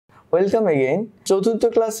Welcome again. চতুর্থ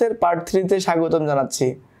ক্লাসের part 3 তে স্বাগতম জানাচ্ছি।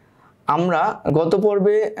 আমরা গত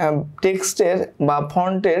পর্বে টেক্সটের বা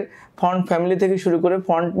ফন্ট ফ্যামিলি থেকে শুরু করে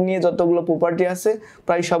ফন্ট নিয়ে যতগুলো প্রপার্টি আছে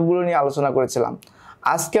প্রায় সবগুলো নিয়ে আলোচনা করেছিলাম।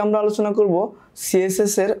 আজকে আমরা আলোচনা করব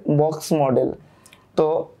CSS এর বক্স মডেল। তো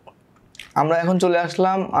আমরা এখন চলে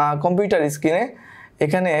আসলাম কম্পিউটার স্ক্রিনে।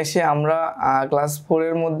 এখানে এসে আমরা ক্লাস 4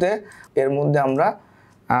 এর মধ্যে আমরা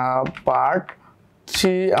পার্ট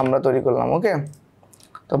 3 আমরা তৈরি করলাম। ওকে,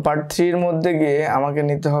 তো পার্ট 3 এর মধ্যে গিয়ে আমাকে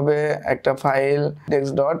নিতে হবে একটা ফাইল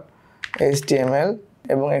text.html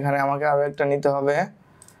এবং এখানে আমাকে আরো একটা নিতে হবে,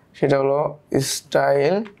 সেটা হলো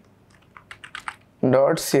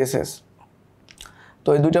style.css। তো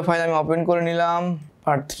এই দুটো ফাইল আমি ওপেন করে নিলাম।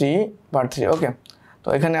 পার্ট 3 ওকে। তো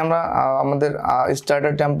এখানে আমরা আমাদের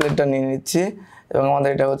স্টার্টার টেমপ্লেটটা নিয়ে নিচ্ছি এবং আমাদের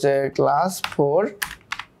এটা হচ্ছে ক্লাস 4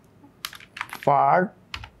 পার্ট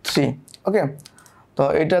 3। ওকে, তো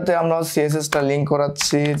এটাতে আমরা CSS-টা লিঙ্ক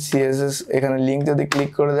করাচ্ছি। CSS এখানে লিঙ্ক যদি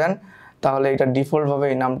ক্লিক করে দেন তাহলে এটা ডিফল্টভাবে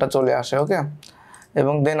এই নামটা চলে আসে। ওকে,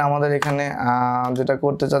 এবং দেন আমাদের এখানে যেটা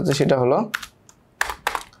করতে চাচ্ছি সেটা হলো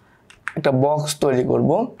একটা বক্স তৈরি করব।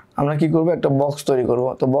 আমরা কি করব, একটা বক্স তৈরি করব।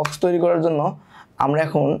 তো বক্স তৈরি করার জন্য আমরা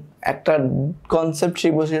এখন একটা কনসেপ্ট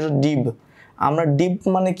শিখব, সেটা ডিভ। আমরা ডিভ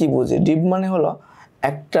মানে কি বুঝি? ডিভ মানে হলো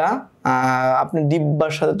একটা আপনি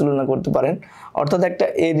ডিব্বার সাথে তুলনা করতে পারেন, অর্থাৎ একটা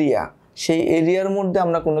এরিয়া। সেই এরিয়ার মধ্যে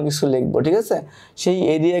আমরা কোনো কিছু লিখবো, ঠিক আছে? সেই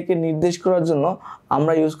এরিয়াকে নির্দেশ করার জন্য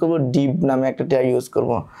আমরা ইউজ করব ডিভ নামে একটা ট্যাগ ইউজ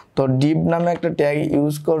করব। তো ডিভ নামে একটা ট্যাগ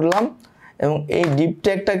ইউজ করলাম এবং এই ডিভ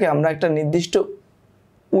ট্যাগটাকে আমরা একটা নির্দিষ্ট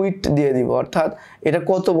উইডথ দিয়ে দিব, অর্থাৎ এটা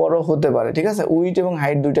কত বড় হতে পারে, ঠিক আছে? উইডথ এবং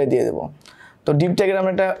হাইট দুইটাই দিয়ে দেব। তো ডিভ ট্যাগের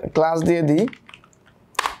আমরা একটা ক্লাস দিয়ে দিই।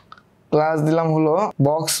 ক্লাস দিলাম হলো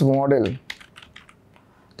বক্স মডেল।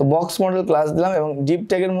 তো বক্স মডেল ক্লাস দিলাম এবং ডিভ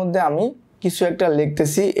ট্যাগের মধ্যে আমি কিছু একটা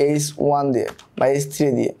লিখতেছি h1 দিয়ে বা h3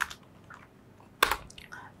 দিয়ে।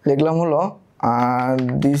 লিখলাম হলো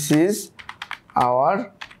দিস ইজ আওয়ার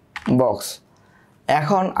বক্স।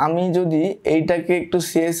 এখন আমি যদি এইটাকে একটু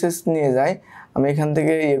CSS নিয়ে যাই, আমি এখান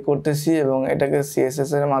থেকে করতেছি এবং এটাকে CSS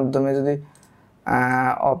এর মাধ্যমে যদি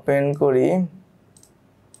ওপেন করি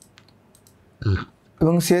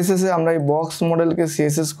এবং CSS এ আমরা এই বক্স মডেলকে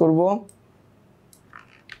CSS করব।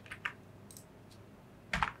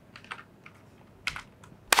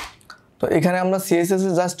 তো এখানে আমরা CSS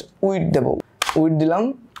এ জাস্ট উইডথ দেব, উইডথ দিলাম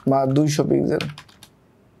বা 200 পিক্সেল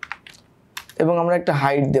এবং আমরা একটা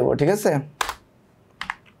হাইট দেব, ঠিক আছে?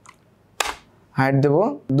 হাইট দেব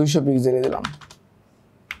 200 পিক্সেল দিলাম।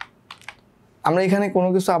 আমরা এখানে কোনো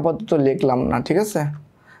কিছু আপাতত লিখলাম না, ঠিক আছে?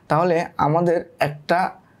 তাহলে আমাদের একটা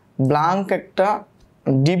ব্ল্যাঙ্ক একটা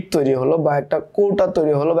ডিভ তৈরি হলো বা একটা কোটা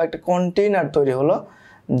তৈরি হলো বা একটা কন্টেইনার তৈরি হলো,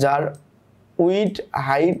 যার উইডথ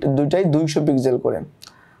হাইট দুইটাই 200 পিক্সেল করে।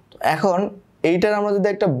 এখন এইটার আমরা যদি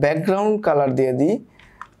একটা ব্যাকগ্রাউন্ড কালার দিয়ে দিই,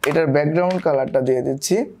 এটার ব্যাকগ্রাউন্ড কালারটা দিয়ে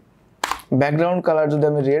দিচ্ছি। ব্যাকগ্রাউন্ড কালার যদি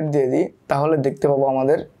আমি রেড দিয়ে দিই তাহলে দেখতে পাবো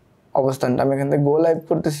আমাদের অবস্থানটা। আমি এখান থেকে গো লাইভ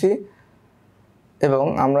করতেছি এবং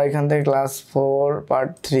আমরা এখান থেকে ক্লাস 4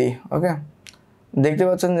 পার্ট 3। ওকে, দেখতে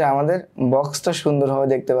পাচ্ছেন যে আমাদের বক্সটা সুন্দরভাবে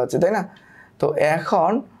দেখতে পাচ্ছি, তাই না? তো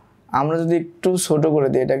এখন আমরা যদি একটু ছোট করে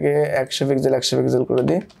দিই, এটাকে 100 পিক্সেল করে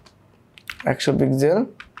দিই, 100 পিক্সেল,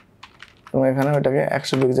 এবং এখানে ওটাকে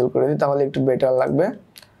 100 পিক্সেল করে দিই, তাহলে একটু বেটার লাগবে।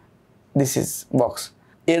 This is box.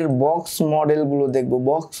 এর বক্স মডেলগুলো দেখব।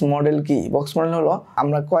 বক্স মডেল কি? বক্স মডেল হলো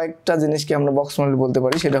আমরা কয়েকটা জিনিসকে আমরা বক্স মডেল বলতে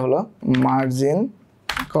পারি। সেটা হলো মার্জিন,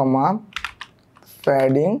 কমা,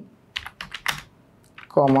 প্যাডিং,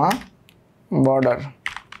 কমা, বর্ডার।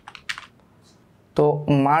 তো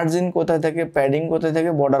মার্জিন কোথায় থাকে, প্যাডিং কোথায়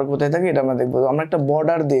থাকে, বর্ডার কোথায় থাকে, এটা আমরা দেখবো। আমরা একটা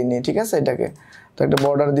বর্ডার দিয়ে নিই, ঠিক আছে? এটাকে তো একটা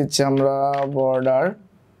বর্ডার দিচ্ছি আমরা। বর্ডার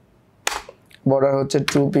হচ্ছে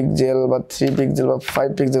 2 পিক্সেল বা 3 পিক্সেল বা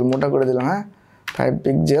 5 পিক্সেল, মোটা করে দিলাম। হ্যাঁ, 5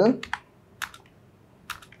 পিক্সেল,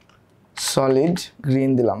 সলিড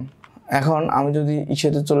গ্রিন দিলাম। এখন আমি যদি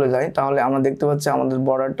ইসেতে চলে যাই তাহলে আমরা দেখতে পাচ্ছি আমাদের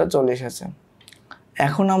বর্ডারটা চলে এসেছে।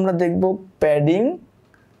 এখন আমরা দেখব প্যাডিং,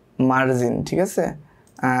 মার্জিন, ঠিক আছে?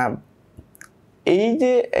 এই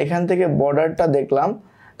যে এখান থেকে বর্ডারটা দেখলাম,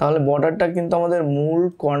 তাহলে বর্ডারটা কিন্তু আমাদের মূল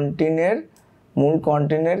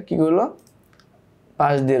কন্টেন্টের কি হলো,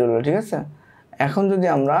 পাশ দিয়ে রইলো, ঠিক আছে? এখন যদি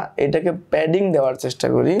আমরা এটাকে প্যাডিং দেওয়ার চেষ্টা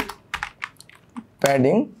করি,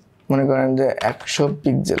 প্যাডিং মনে করেন যে 100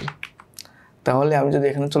 পিক্সেল, তাহলে আমি যদি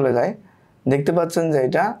এখানে চলে যাই দেখতে পাচ্ছেন যে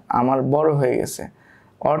এটা আমার বড় হয়ে গেছে।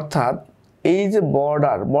 অর্থাৎ এই যে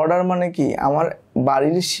বর্ডার মানে কি, আমার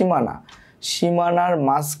বাড়ির সীমানার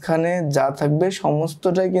মাঝখানে যা থাকবে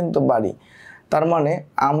সমস্তটাই কিন্তু বাড়ি। তার মানে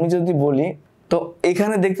আমি যদি বলি, তো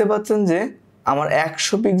এখানে দেখতে পাচ্ছেন যে আমার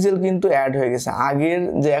 100 পিক্সেল কিন্তু অ্যাড হয়ে গেছে। আগের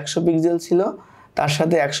যে 100 পিক্সেল ছিল তার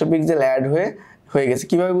সাথে 100 পিক্সেল অ্যাড হয়ে হয়ে গেছে।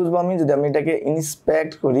 কীভাবে বুঝবো আমি? যদি আমি এটাকে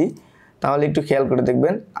ইন্সপেক্ট করি তাহলে একটু খেয়াল করে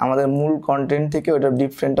দেখবেন আমাদের মূল কন্টেন্ট থেকে ওটার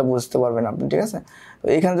ডিফারেন্টটা বুঝতে পারবেন আপনি, ঠিক আছে? তো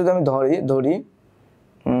এখানে যদি আমি ধরি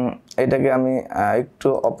এটাকে আমি একটু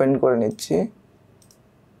ওপেন করে নিচ্ছি।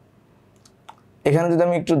 এখানে যদি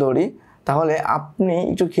আমি একটু ধরি তাহলে আপনি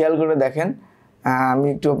একটু খেয়াল করে দেখেন, আমি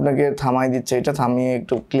একটু আপনাকে থামাই দিচ্ছি, এটা থামিয়ে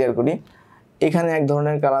একটু ক্লিয়ার করি। এখানে এক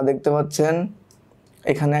ধরনের কালার দেখতে পাচ্ছেন,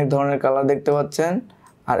 এখানে এক ধরনের কালার দেখতে পাচ্ছেন,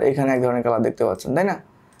 আর এখানে এক ধরনের কালার দেখতে পাচ্ছেন, তাই না?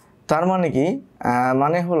 তার মানে কি?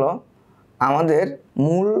 মানে হলো আমাদের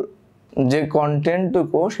মূল যে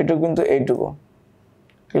কন্টেন্টটুকু সেটুকু কিন্তু এইটুকু,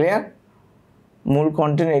 ক্লিয়ার? মূল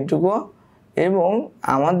কন্টেন্ট এইটুকু এবং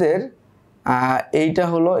আমাদের এইটা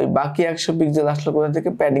হলো বাকি 100 পিক্সেল আসলো কোথা থেকে?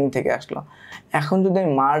 প্যাডিং থেকে আসলো। এখন যদি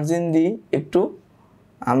আমি মার্জিন দিই একটু,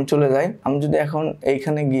 আমি চলে যাই, আমি যদি এখন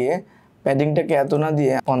এইখানে গিয়ে প্যাডিংটাকে এত না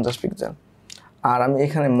দিয়ে 50 পিক্সেল, আর আমি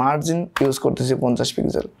এখানে মার্জিন ইউজ করতেছি 50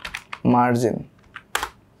 পিক্সেল, মার্জিন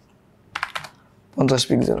 50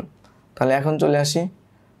 পিক্সেল, তাহলে এখন চলে আসি,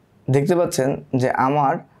 দেখতে পাচ্ছেন যে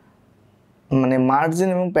আমার মানে মার্জিন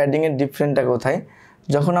এবং প্যাডিংয়ের ডিফারেন্টটা কোথায়?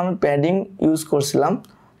 যখন আমি প্যাডিং ইউজ করছিলাম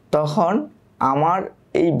তখন আমার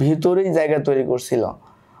এই ভিতরেই জায়গা তৈরি করছিল,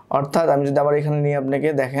 অর্থাৎ আমি যদি আবার এখানে নিয়ে আপনাকে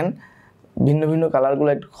দেখেন ভিন্ন ভিন্ন কালারগুলো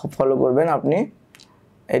একটু ফলো করবেন আপনি,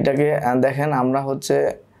 এটাকে দেখেন আমরা হচ্ছে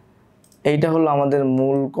এইটা হলো আমাদের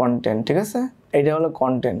মূল কন্টেন্ট, ঠিক আছে? এইটা হলো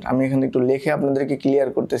কন্টেন্ট। আমি এখানে একটু লিখে আপনাদেরকে ক্লিয়ার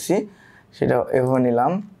করতেছি, সেটা এভাবে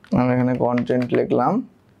নিলাম, আমি এখানে কন্টেন্ট লিখলাম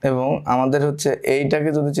এবং আমাদের হচ্ছে এইটাকে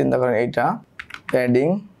যদি চিন্তা করেন, এইটা প্যাডিং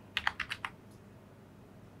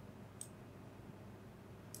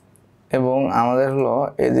এবং আমাদের হলো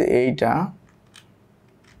এই যে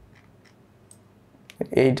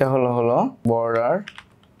এইটা হলো বর্ডার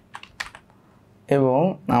এবং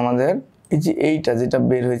আমাদের এই যে এইটা যেটা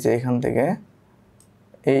বের হয়েছে এখান থেকে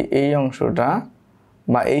এই অংশটা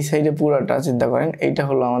বা এই সাইডে পুরাটা চিন্তা করেন, এইটা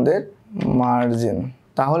হলো আমাদের মার্জিন।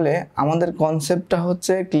 তাহলে আমাদের কনসেপ্টটা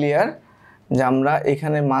হচ্ছে ক্লিয়ার যে আমরা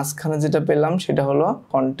এখানে মাঝখানে যেটা পেলাম সেটা হলো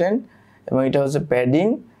কন্টেন্ট এবং এটা হচ্ছে প্যাডিং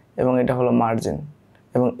এবং এটা হলো মার্জিন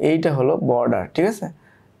এবং এইটা হলো বর্ডার, ঠিক আছে?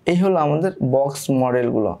 এই হলো আমাদের বক্স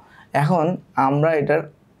মডেলগুলো। এখন আমরা এটার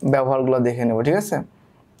ব্যবহারগুলো দেখে নেব, ঠিক আছে?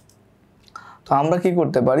 তো আমরা কি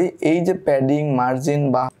করতে পারি? এই যে প্যাডিং, মার্জিন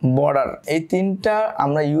বা বর্ডার, এই তিনটা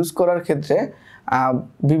আমরা ইউজ করার ক্ষেত্রে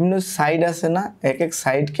বিভিন্ন সাইড আছে না, এক এক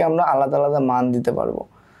সাইডকে আমরা আলাদা আলাদা মান দিতে পারবো।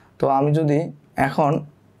 তো আমি যদি এখন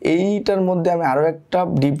এইটার মধ্যে আমি আরও একটা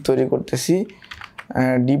ডিপ তৈরি করতেছি,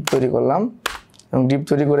 ডিপ তৈরি করলাম এবং ডিপ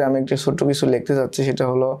তৈরি করে আমি একটা ছোট্ট কিছু লিখতে চাচ্ছি, সেটা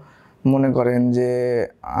হলো মনে করেন যে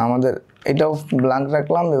আমাদের এটাও ব্ল্যাঙ্ক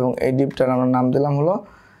রাখলাম এবং এই ডিপটার আমরা নাম দিলাম হলো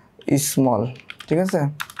স্মল, ঠিক আছে?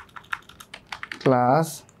 ক্লাস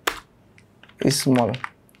স্মল,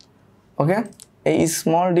 ওকে? এই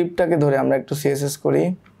স্মল ডিপটাকে ধরে আমরা একটু CSS করি,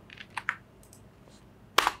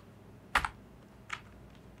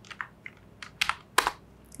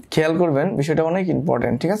 খেয়াল করবেন বিষয়টা অনেক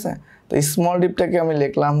ইম্পর্টেন্ট, ঠিক আছে? তো স্মল ডিপটাকে আমি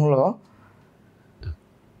লিখলাম হলো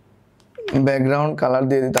ব্যাকগ্রাউন্ড কালার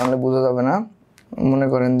দিয়ে দিই, তাহলে বোঝা যাবে না, মনে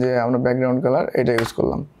করেন যে আমরা ব্যাকগ্রাউন্ড কালার এটা ইউজ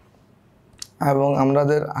করলাম এবং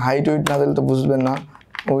আমাদের হাইট উইড না দিলে তো বুঝবেন না,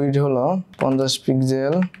 উইড হলো 50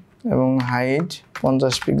 পিক্সেল এবং হাইট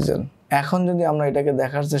 50 পিক্সেল। এখন যদি আমরা এটাকে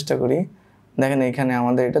দেখার চেষ্টা করি, দেখেন এখানে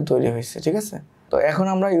আমাদের এটা তৈরি হয়েছে, ঠিক আছে? তো এখন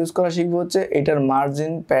আমরা ইউজ করা শিখবো হচ্ছে এটার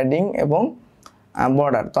মার্জিন, প্যাডিং এবং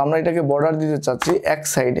বর্ডার। তো আমরা এটাকে বর্ডার দিতে চাচ্ছি এক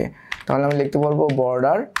সাইডে, তাহলে আমি লিখতে পারবো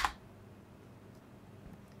বর্ডার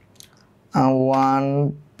 1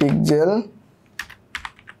 পিক্সেল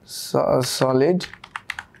সলিড।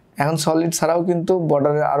 এখন সলিড ছাড়াও কিন্তু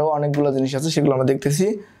বর্ডারের আরও অনেকগুলো জিনিস আছে, সেগুলো আমরা দেখতেছি।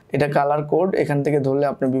 এটা কালার কোড, এখান থেকে ধরলে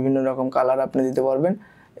আপনি বিভিন্ন রকম কালার আপনি দিতে পারবেন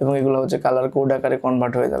এবং এগুলো হচ্ছে কালার কোড আকারে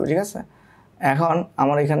কনভার্ট হয়ে যাবে, ঠিক আছে? এখন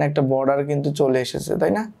আমার এখানে একটা বর্ডার কিন্তু চলে এসেছে,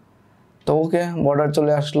 তাই না? তো ওকে, বর্ডার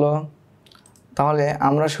চলে আসলো, তাহলে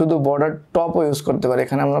আমরা শুধু বর্ডার টপও ইউজ করতে পারি।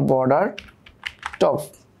 এখানে আমরা বর্ডার টপ,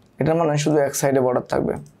 এটার মানে শুধু এক সাইডে বর্ডার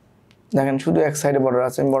থাকবে, দেখেন শুধু এক সাইডে বর্ডার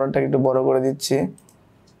আছে। আমি বর্ডারটাকে একটু বড় করে দিচ্ছি,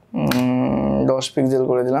 10 পিক্সেল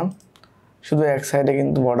করে দিলাম, শুধু এক সাইডে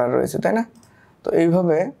কিন্তু বর্ডার রয়েছে, তাই না? তো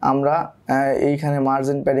এইভাবে আমরা এইখানে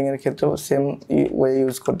মার্জিন, প্যাডিংয়ের ক্ষেত্রেও সেম ওয়ে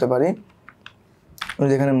ইউজ করতে পারি।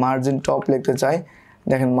 যেখানে মার্জিন টপ লিখতে চাই,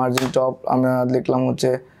 দেখেন মার্জিন টপ আমরা লিখলাম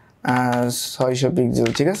হচ্ছে 600 পিক্সেল,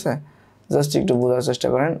 ঠিক আছে? জাস্ট একটু বোঝার চেষ্টা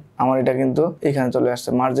করেন, আমার এটা কিন্তু এখানে চলে আসছে,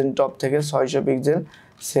 মার্জিন টপ থেকে 600 পিক্সেল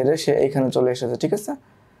সেরে সে এখানে চলে এসেছে, ঠিক আছে?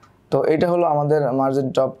 তো এটা হলো আমাদের মার্জিন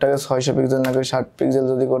টপটাকে 600 পিক্সেল না করে 60 পিক্সেল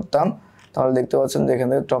যদি করতাম, তাহলে দেখতে পাচ্ছেন যে এখান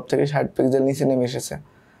থেকে টপ থেকে 60 পিক্সেল নিচে নেমে এসেছে।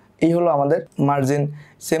 এই হলো আমাদের মার্জিন।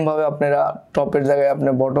 সেমভাবে আপনারা টপের জায়গায় আপনি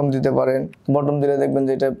বটম দিতে পারেন, বটম দিলে দেখবেন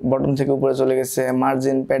যে এটা বটম থেকে উপরে চলে গেছে।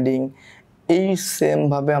 মার্জিন, প্যাডিং, এই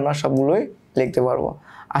সেমভাবে আমরা সবগুলোই লিখতে পারবো।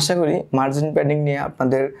 আশা করি মার্জিন প্যাডিং নিয়ে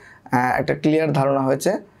আপনাদের একটা ক্লিয়ার ধারণা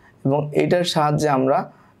হয়েছে এবং এইটার সাহায্যে আমরা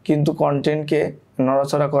কিন্তু কন্টেন্টকে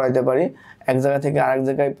নড়াচড়া করাইতে পারি, এক জায়গা থেকে আরেক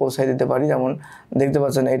জায়গায় পৌঁছাই দিতে পারি। যেমন দেখতে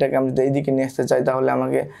পাচ্ছেন এটাকে আমি যদি এইদিকে নিয়ে আসতে চাই তাহলে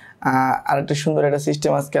আমাকে আরেকটা সুন্দর একটা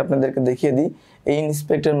সিস্টেম আজকে আপনাদেরকে দেখিয়ে দিই। এই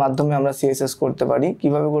ইন্সপেক্টের মাধ্যমে আমরা সিএসএস করতে পারি।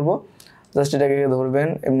 কিভাবে করব? জাস্ট এটাকে ধরবেন,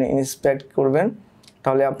 এমনি ইন্সপেক্ট করবেন,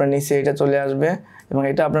 তাহলে আপনার নিচে এটা চলে আসবে এবং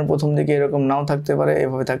এটা আপনার প্রথম দিকে এরকম নাও থাকতে পারে,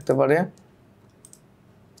 এভাবে থাকতে পারে,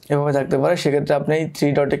 এভাবে থাকতে পারে। সেক্ষেত্রে আপনি এই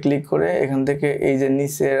 3 ডটে ক্লিক করে এখান থেকে এই যে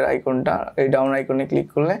নিচের আইকনটা, এই ডাউন আইকনে ক্লিক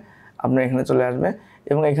করলে আপনার এখানে চলে আসবে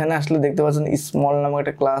এবং এখানে আসলে দেখতে পাচ্ছেন স্মল নামক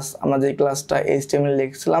একটা ক্লাস, আমরা যে ক্লাসটা HTML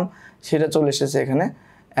লিখছিলাম সেটা চলে এসেছে এখানে।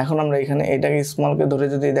 এখন আমরা এখানে এটাকে স্মলকে ধরে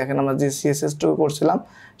যদি দেখেন আমরা যে CSS2 করছিলাম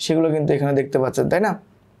সেগুলো কিন্তু এখানে দেখতে পাচ্ছেন, তাই না?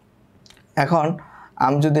 এখন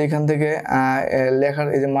আমি যদি এখান থেকে লেখার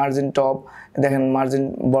এই যে মার্জিন টপ, দেখেন মার্জিন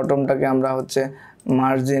বটমটাকে আমরা হচ্ছে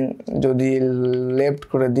মার্জিন যদি লেফট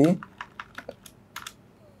করে দিই,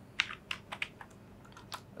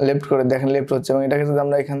 লেফট করে দেখেন লেফট হচ্ছে, এবং এটাকে যদি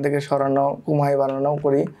আমরা এখান থেকে সরানো কমাই বানানো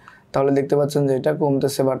করি তাহলে দেখতে পাচ্ছেন যে এটা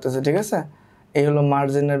কমতেছে বাড়তেছে, ঠিক আছে? এই হলো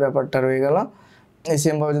মার্জিনের ব্যাপারটা রয়ে গেল। এই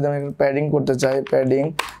সেমভাবে যদি আমি একটু প্যাডিং করতে চাই, প্যাডিং,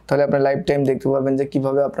 তাহলে আপনার লাইফ টাইম দেখতে পারবেন যে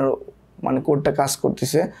কীভাবে আপনার মানে কোডটা কাজ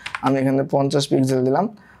করতেছে। আমি এখানে 50 পিক্সেল দিলাম,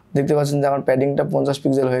 দেখতে পাচ্ছেন যে আমার প্যাডিংটা 50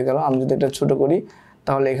 পিক্সেল হয়ে গেল। আমি যদি এটা ছোটো করি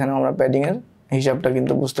তাহলে এখানে আমরা প্যাডিংয়ের হিসাবটা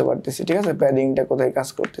কিন্তু বুঝতে পারতেছি, ঠিক আছে? প্যাডিংটা কোথায় কাজ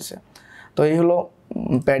করতেছে। তো এই হলো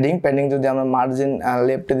প্যাডিং। প্যাডিং যদি আমরা মার্জিন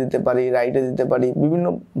লেফটে দিতে পারি, রাইটে দিতে পারি,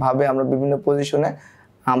 বিভিন্নভাবে আমরা বিভিন্ন পজিশনে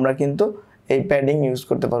আমরা কিন্তু এই প্যাডিং ইউজ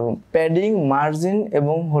করতে পারবো। প্যাডিং, মার্জিন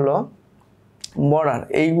এবং হলো বর্ডার,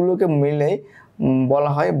 এইগুলোকে মিলেই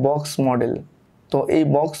বলা হয় বক্স মডেল। তো এই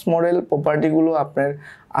বক্স মডেল প্রপার্টিগুলো আপনার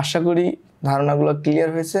আশা করি ধারণাগুলো ক্লিয়ার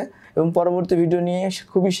হয়েছে এবং পরবর্তী ভিডিও নিয়ে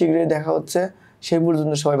খুবই শীঘ্রই দেখা হচ্ছে। সেই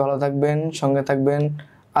পর্যন্ত সবাই ভালো থাকবেন, সঙ্গে থাকবেন।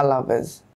 আল্লাহ হাফেজ।